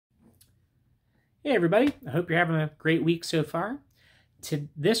Hey everybody, I hope you're having a great week so far.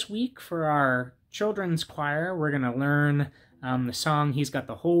 This week for our children's choir, we're going to learn the song He's Got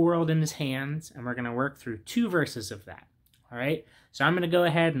the Whole World in His Hands, and we're going to work through 2 verses of that. All right, so I'm going to go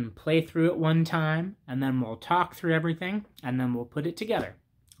ahead and play through it one time, and then we'll talk through everything, and then we'll put it together.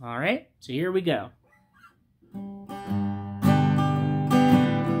 All right, so here we go.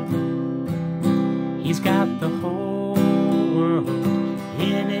 He's got the whole world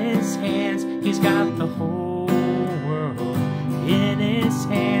in his hands. He's got the whole world in his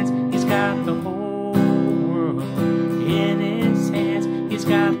hands. He's got the whole world in his hands. He's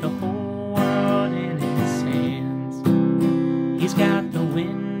got the whole world in his hands. He's got the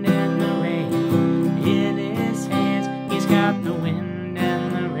wind and the rain in his hands. He's got the wind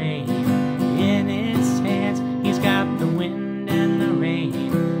and the rain in his hands. He's got the wind and the rain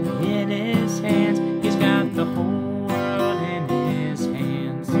in his hands. He's got the whole world in his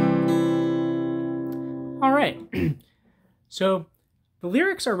hands. All right. So the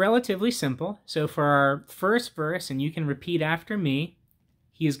lyrics are relatively simple. So for our first verse, and you can repeat after me,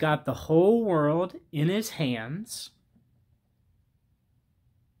 he's got the whole world in his hands.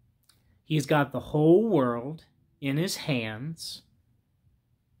 He's got the whole world in his hands.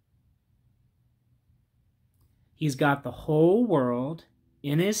 He's got the whole world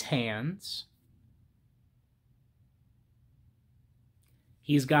in his hands.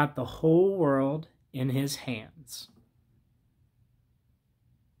 He's got the whole world in his hands.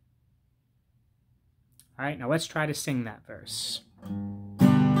 All right, now let's try to sing that verse.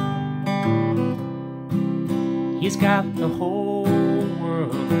 He's got the whole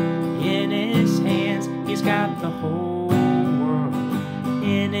world in his hands. He's got the whole world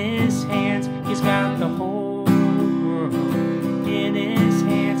in his hands. He's got the whole world in his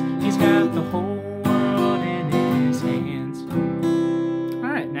hands. He's got the whole world in his hands.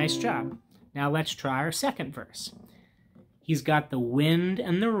 All right, nice job. Now let's try our second verse. He's got the wind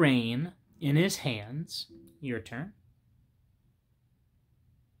and the rain in his hands. Your turn.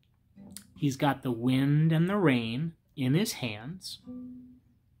 He's got the wind and the rain in his hands.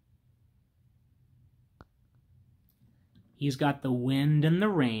 He's got the wind and the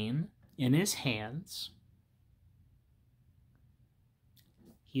rain in his hands.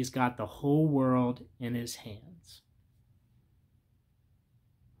 He's got the whole world in his hands.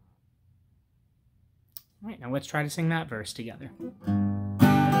 All right, now let's try to sing that verse together.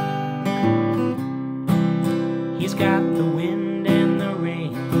 He's got the wind and the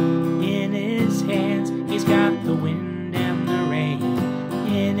rain in his hands. He's got the wind and the rain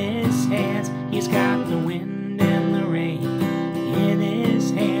in his hands. He's got the wind and the rain in his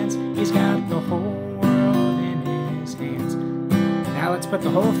hands. He's got the whole world in his hands. Now let's put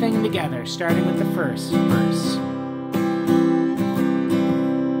the whole thing together, starting with the first verse.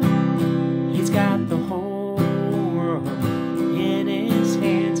 He's got the whole world in his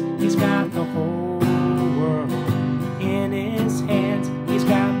hands. He's got the whole world in his hands. He's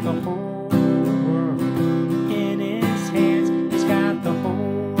got the whole world in his hands. He's got the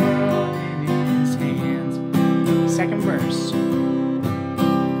whole world in his hands. Second verse.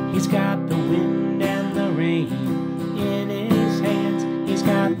 He's got the wind and the rain in his hands. He's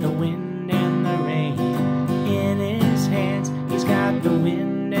got the wind and the rain in his hands. He's got the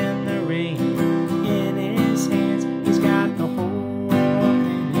wind and the rain in his hands. He's got the whole world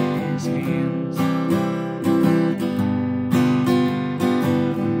in his hands.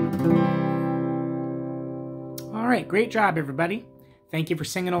 All right, great job, everybody. Thank you for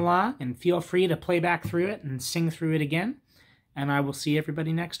singing along, and feel free to play back through it and sing through it again. And I will see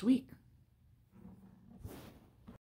everybody next week.